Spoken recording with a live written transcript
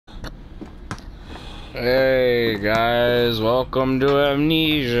Hey guys, welcome to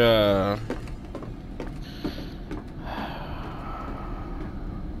Amnesia.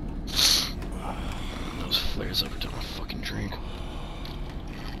 Those flares every time I fucking drink.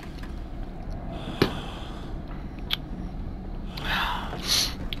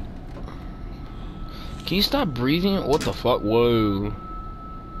 Can you stop breathing? What the fuck? Whoa.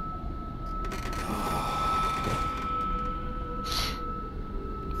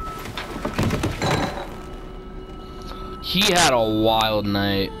 He had a wild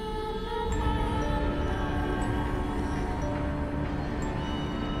night.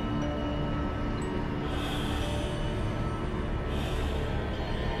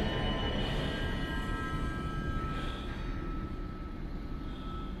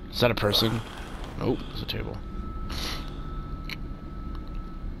 Is that a person? Nope, it's a table.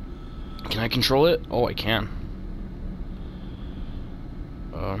 Can I control it? Oh, I can.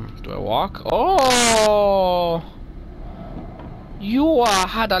 Do I walk? Oh! You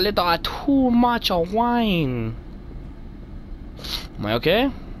had a little too much wine. Am I okay?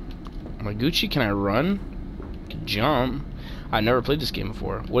 Am I Gucci? Can I run? I can jump. I never played this game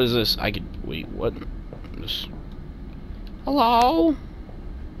before. What is this? I could wait. What? This. Hello.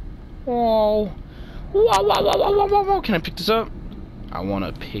 Oh. Whoa, whoa, whoa, whoa, whoa, whoa, whoa. Can I pick this up? I want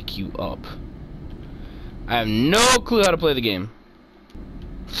to pick you up. I have no clue how to play the game.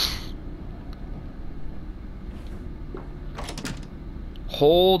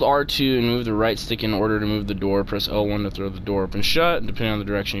 Hold R2 and move the right stick in order to move the door. Press L1 to throw the door open shut, depending on the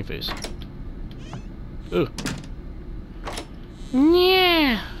direction you face. Ooh.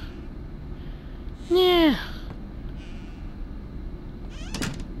 Yeah. Yeah.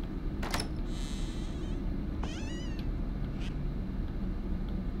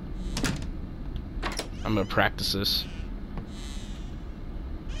 I'm gonna practice this.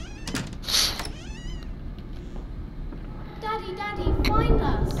 Daddy, find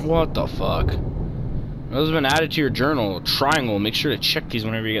us. What the fuck? Those have been added to your journal. Triangle. Make sure to check these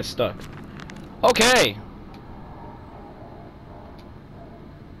whenever you get stuck. Okay.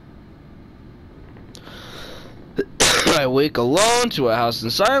 I wake alone to a house in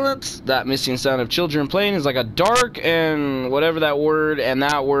silence. That missing sound of children playing is like a dark and whatever that word and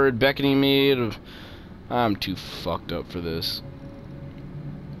that word beckoning me. I'm too fucked up for this.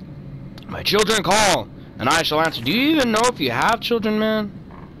 My children call, and I shall answer. Do you even know if you have children, man?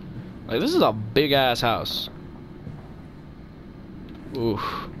 Like, this is a big ass house. Oof.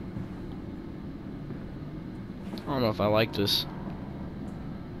 I don't know if I like this.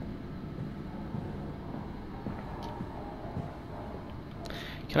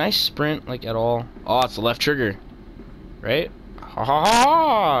 Can I sprint, like, at all? Oh, it's the left trigger. Right? Ha ha ha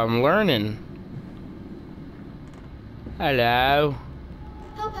ha! I'm learning. Hello.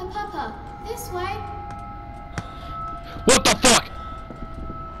 Papa, this way. What the fuck?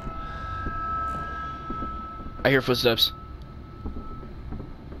 I hear footsteps.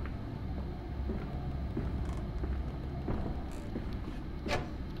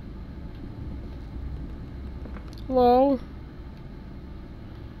 Hello?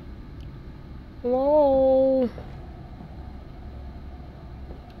 Hello?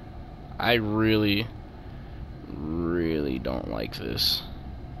 I really don't like this.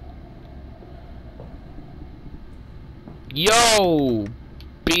 Yo,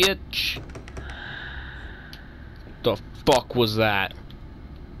 bitch. The fuck was that?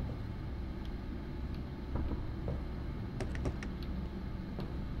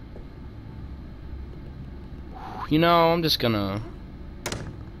 You know, I'm just gonna...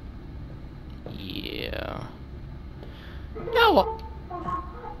 Yeah. No.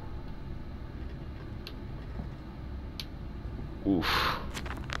 Oof.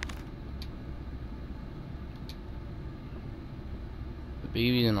 The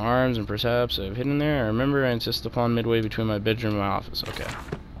baby's in arms and perhaps I've hidden there. I remember I insist upon midway between my bedroom and my office. Okay.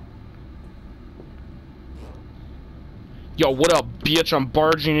 Yo, what up, bitch? I'm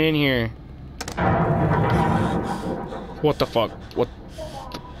barging in here. What the fuck? What?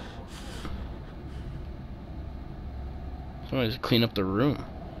 Somebody just clean up the room.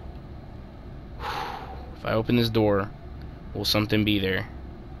 If I open this door, will something be there?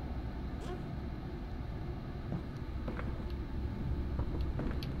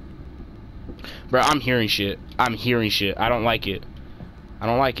 Bro, I'm hearing shit. I'm hearing shit. I don't like it. I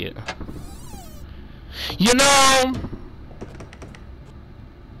don't like it. You know...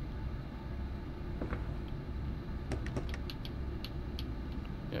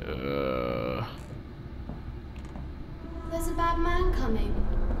 There's a bad man coming.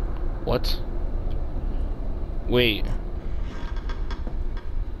 What? Wait.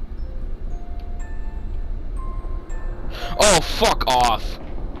 Oh, fuck off.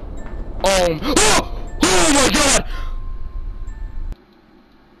 Oh, oh my god!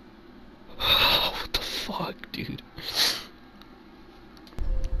 What the fuck, dude?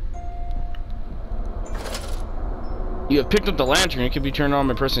 You have picked up the lantern. It can be turned on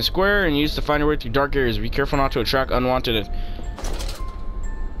by pressing square and used to find your way through dark areas. Be careful not to attract unwanted.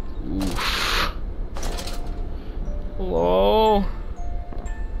 Oof. Hello?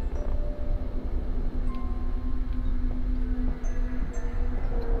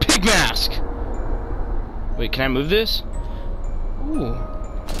 Pig mask! Wait, can I move this? Ooh.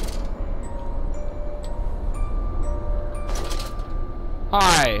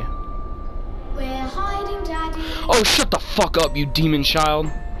 Hi. We're hiding, Daddy. Oh, shut the fuck up, you demon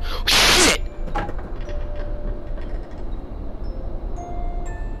child. Shit!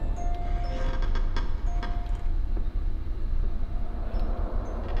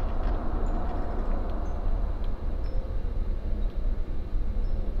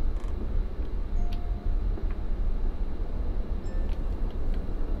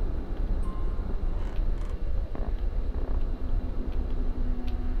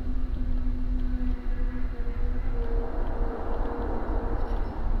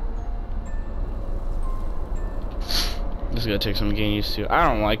 This is gonna take some getting used to. I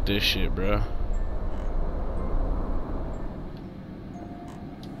don't like this shit, bro.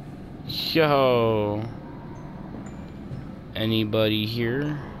 Yo. Anybody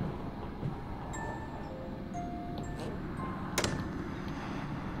here?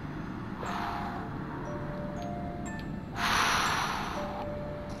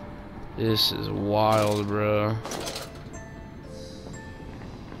 This is wild, bro.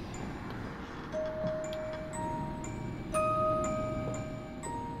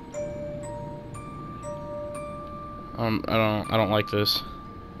 I don't like this.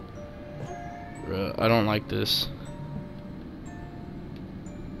 Bruh, I don't like this.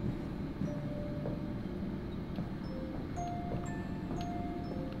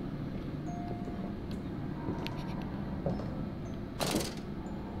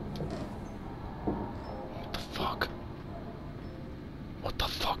 What the fuck? What the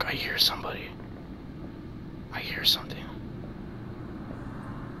fuck? I hear somebody. I hear something.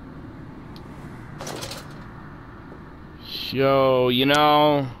 Yo, you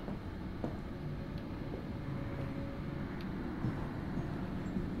know,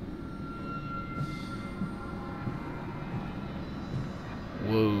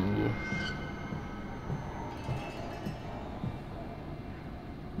 whoa.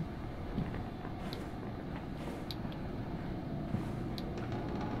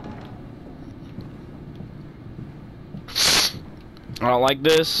 I don't like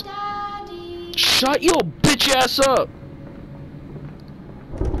this. Daddy. Shut your bitch ass up.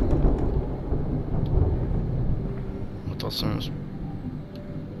 Sounds.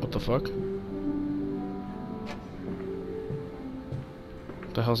 What the fuck?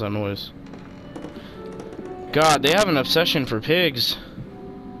 What the hell's that noise? God, they have an obsession for pigs.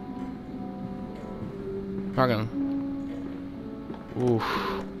 Not gonna. Oof.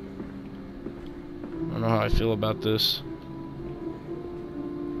 I don't know how I feel about this.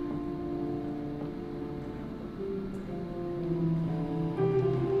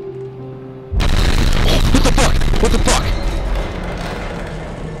 What the fuck? What the fuck?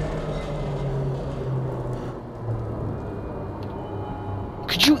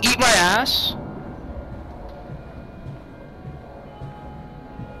 Could you eat my ass?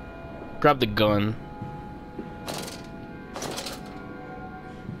 Grab the gun.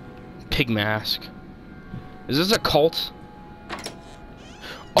 Pig mask. Is this a cult?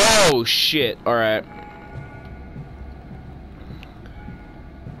 Oh shit, alright.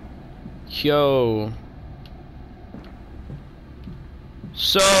 Yo.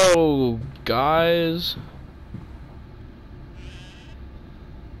 So, guys.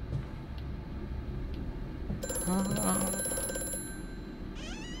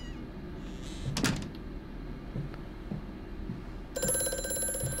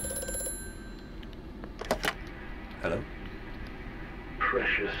 Hello?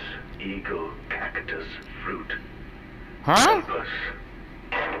 Precious eagle cactus fruit. Huh? Help us.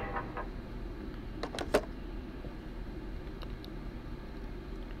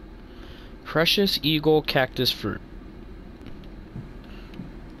 Precious eagle cactus fruit.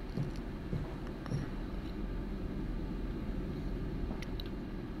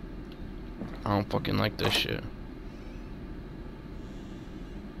 I don't fucking like this shit.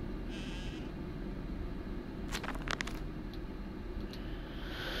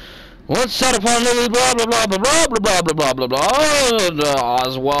 Once set upon Lily, blah blah blah blah blah blah blah blah blah blah.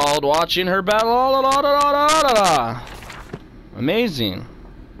 Oswald watching her battle. La, la, la, la, la, la, la. Amazing.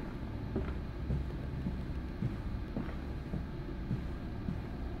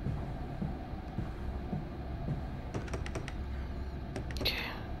 Okay.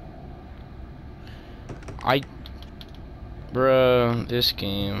 Bruh, this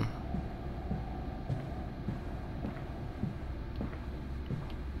game.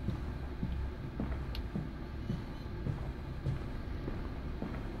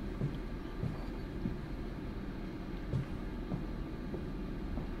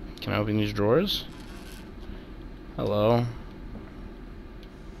 Can I open these drawers? Hello.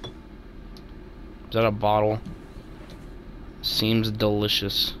 Is that a bottle? Seems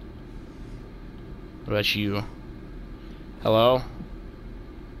delicious. What about you? Hello?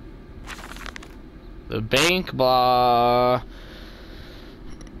 The bank, blah.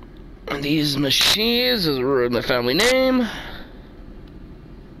 These machines is my family name.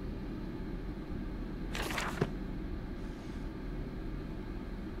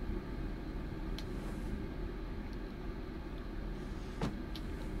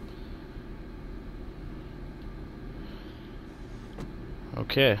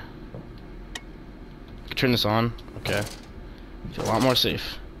 Okay. I can turn this on. Okay. Feel a lot more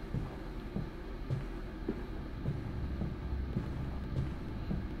safe.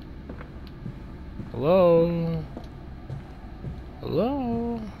 Hello?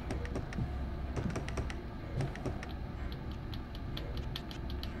 Hello?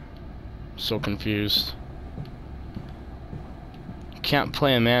 So confused. Can't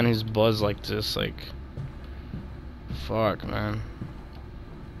play a man who's buzzed like this, like... Fuck, man.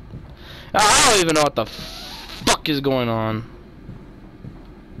 I don't even know what the fuck is going on.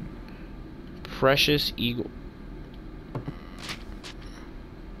 Precious Eagle.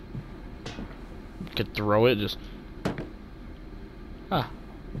 Could throw it, just... Ah.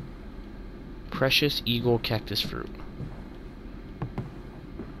 Precious Eagle cactus fruit.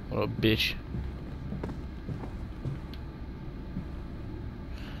 What a bitch.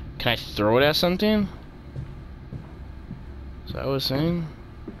 Can I throw it at something? Is that what I was saying?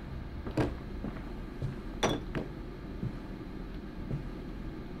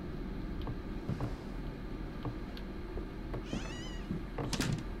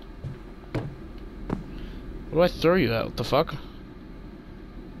 What do I throw you at? What the fuck?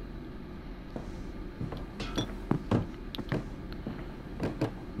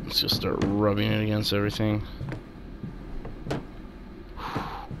 Let's just start rubbing it against everything.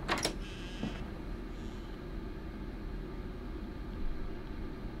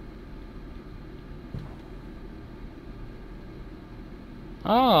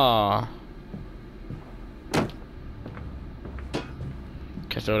 Ah. Can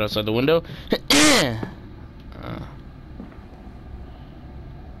I throw it outside the window?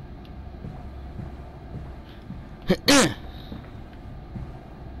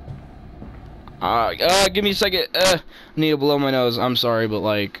 Give me a second. I need to blow my nose. I'm sorry, but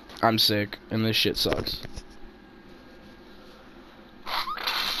like, I'm sick, and this shit sucks.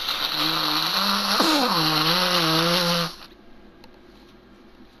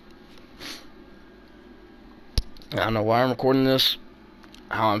 I don't know why I'm recording this,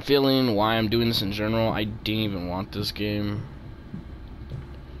 how I'm feeling, why I'm doing this in general. I didn't even want this game.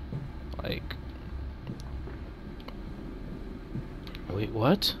 Like, wait,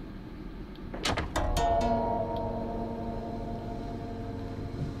 what?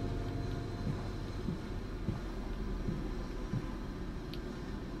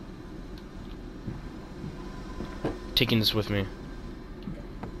 Taking this with me.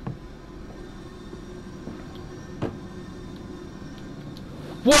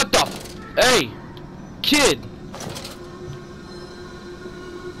 What the hey, kid!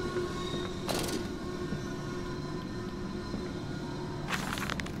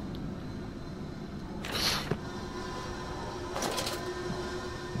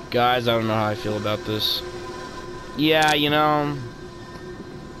 Guys, I don't know how I feel about this. Yeah, you know...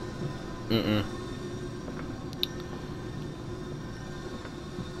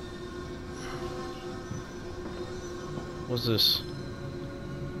 What's this?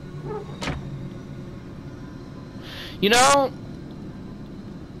 You know...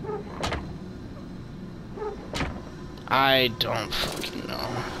 I don't fucking know.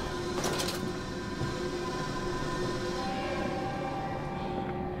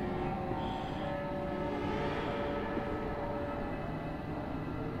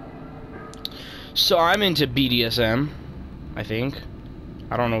 So I'm into BDSM, I think.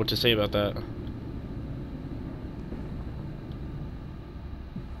 I don't know what to say about that.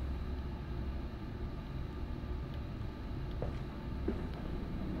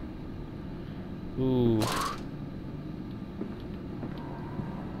 Ooh.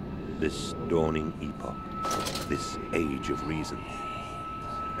 This dawning epoch, this age of reason,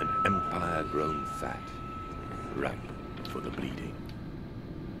 an empire grown fat, ripe for the bleeding.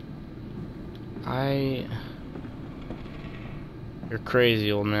 You're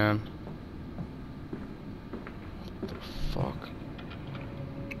crazy, old man. What the fuck?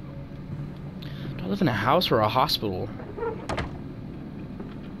 Do I live in a house or a hospital?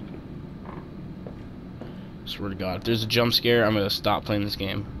 Swear to God, if there's a jump scare, I'm gonna stop playing this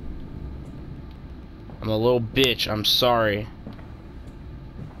game. I'm a little bitch, I'm sorry.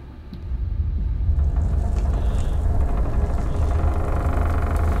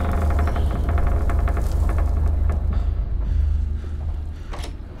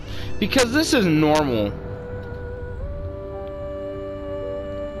 Because this is normal.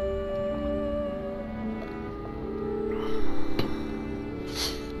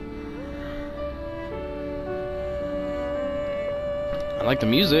 I like the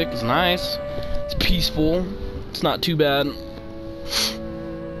music, it's nice. It's peaceful. It's not too bad.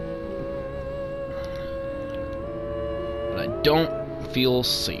 But I don't feel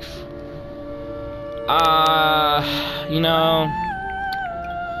safe. You know,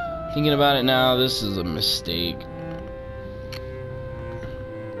 thinking about it now, this is a mistake.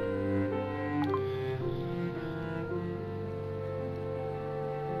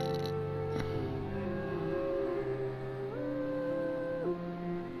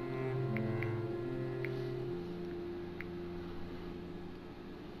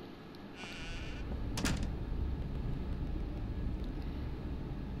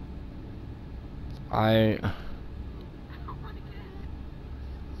 I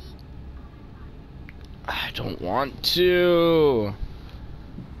don't want to.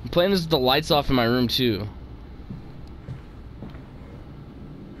 I'm playing this with the lights off in my room too.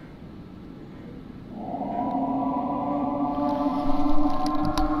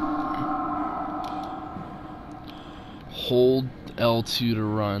 Hold L2 to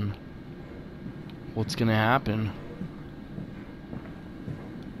run. What's gonna happen?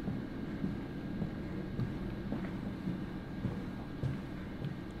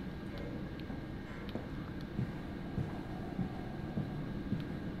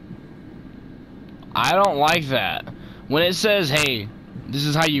 I don't like that. When it says, hey, this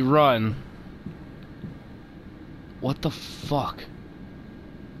is how you run. What the fuck?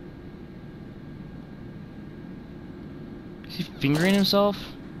 Is he fingering himself?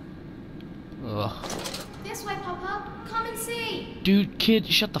 Ugh. This way, Papa. Come and see. Dude, kid,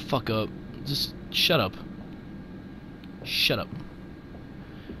 shut the fuck up. Just shut up. Shut up.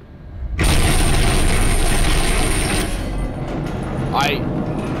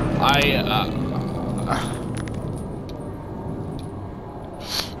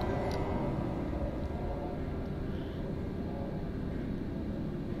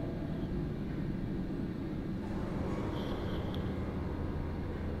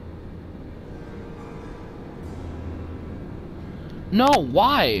 No,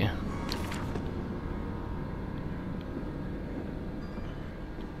 why?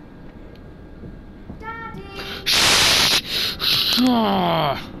 Daddy.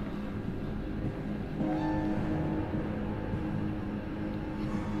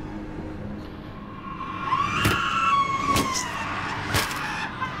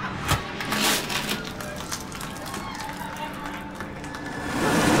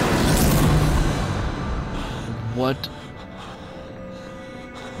 What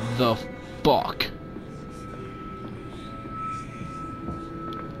the fuck?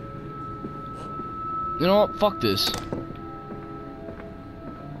 You know what? Fuck this.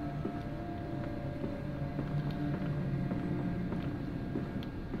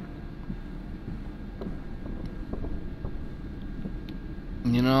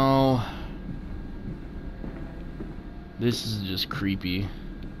 You know, this is just creepy.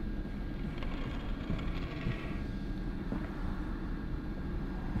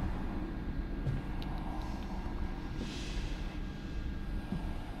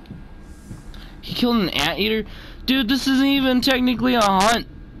 He killed an anteater? Dude, this isn't even technically a hunt.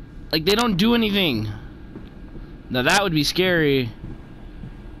 Like, they don't do anything. Now that would be scary.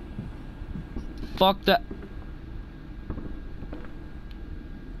 Fuck that.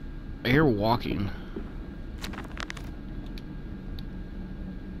 I hear walking.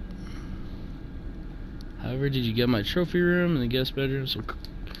 However, did you get my trophy room and the guest bedroom? So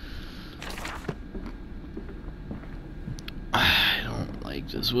I don't like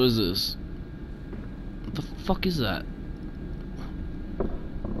this. What is this? What the fuck is that?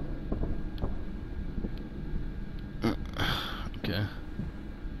 Okay.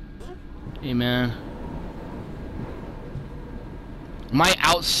 Hey man. Am I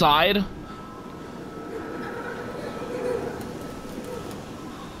outside?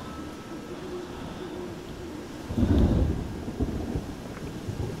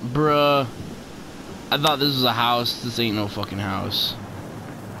 Bruh. I thought this was a house. This ain't no fucking house.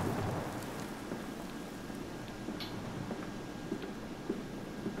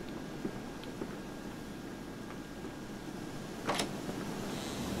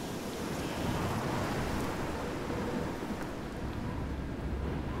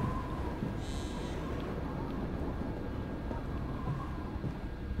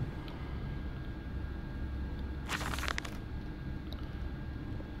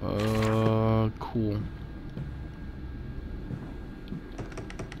 Cool.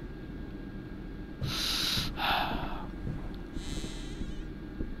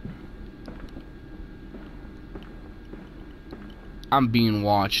 I'm being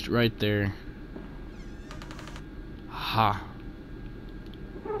watched right there. Ha.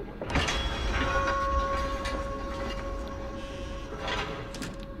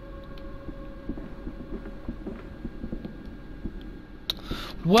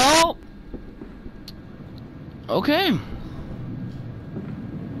 Well, okay.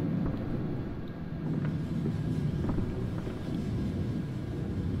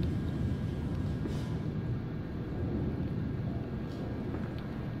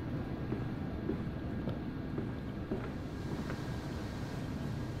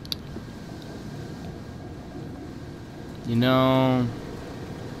 You know,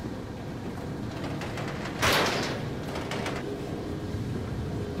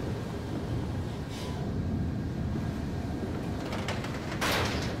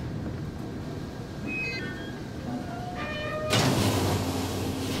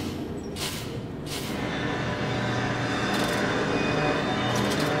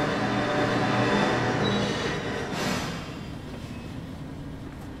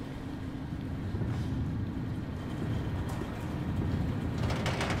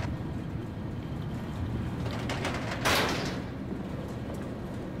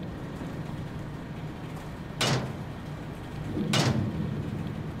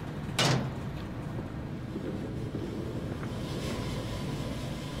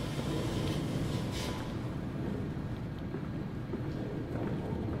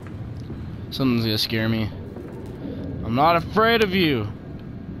 something's gonna scare me. I'm not afraid of you.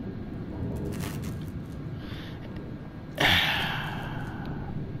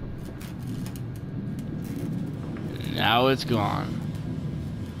 Now it's gone.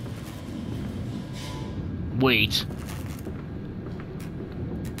 Wait.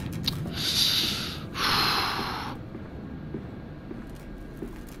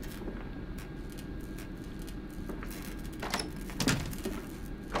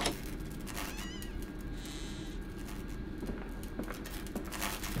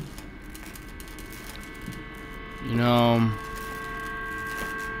 You know,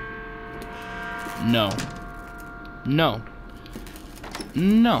 no. No.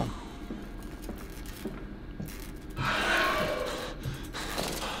 No.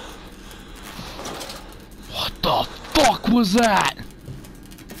 What the fuck was that?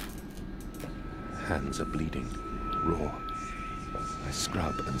 Hands are bleeding, raw. I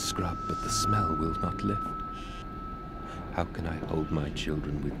scrub and scrub, but the smell will not lift. How can I hold my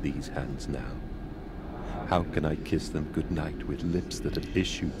children with these hands now? How can I kiss them goodnight with lips that have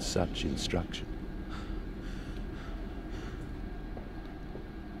issued such instruction?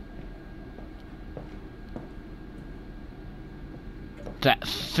 That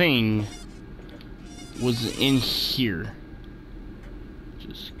thing was in here.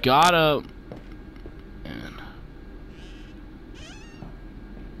 Just got up and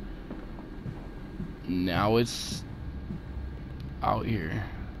now it's out here.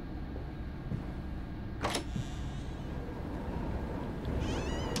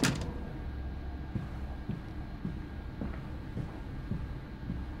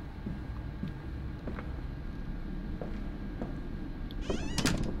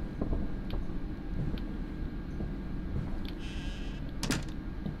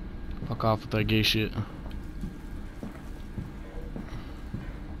 Fuck off with that gay shit.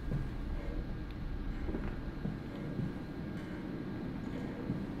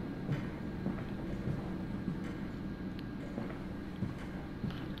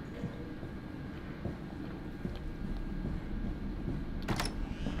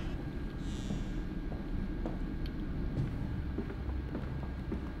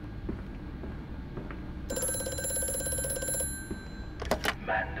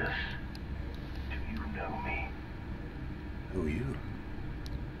 Mandus, do you know me? Who are you?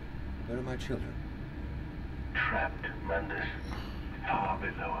 Where are my children? Trapped, Mandus. Far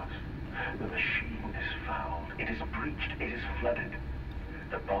below us. The machine is fouled. It is breached. It is flooded.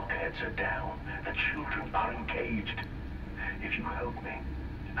 The bulkheads are down. The children are encaged. If you help me,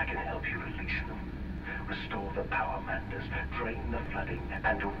 I can help you release them. Restore the power manders, drain the flooding,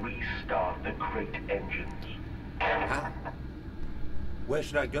 and restart the great engines. How? Where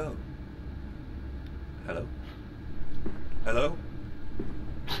should I go? Hello? Hello?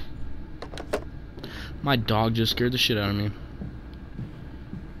 My dog just scared the shit out of me.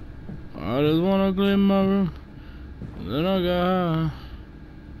 I just wanna clean my room. Then I got high.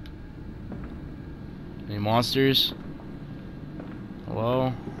 Any monsters?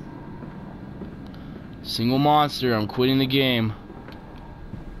 Hello? Single monster, I'm quitting the game.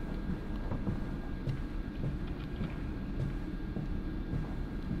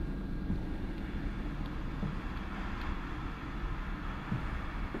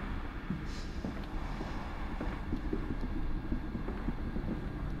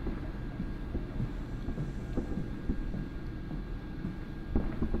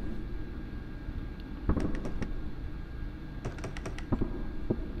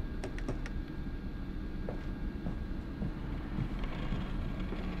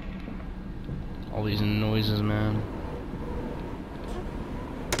 All these noises, man.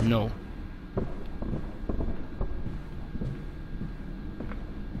 No.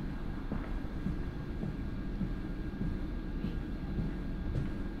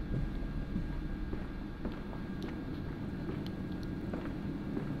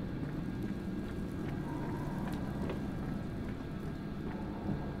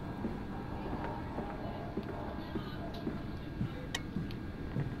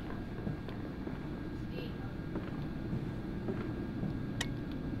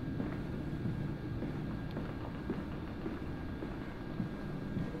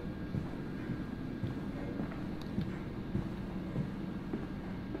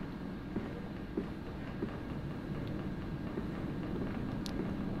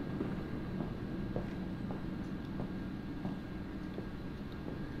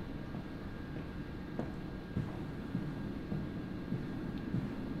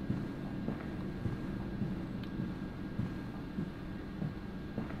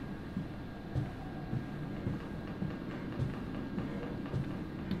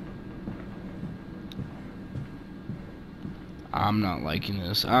 I'm not liking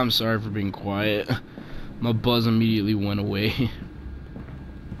this. I'm sorry for being quiet. My buzz immediately went away.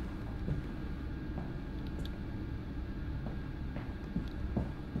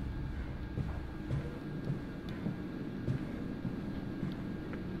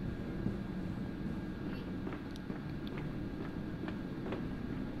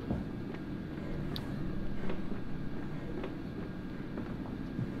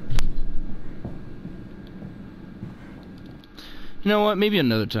 You know what? Maybe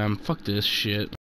another time. Fuck this shit.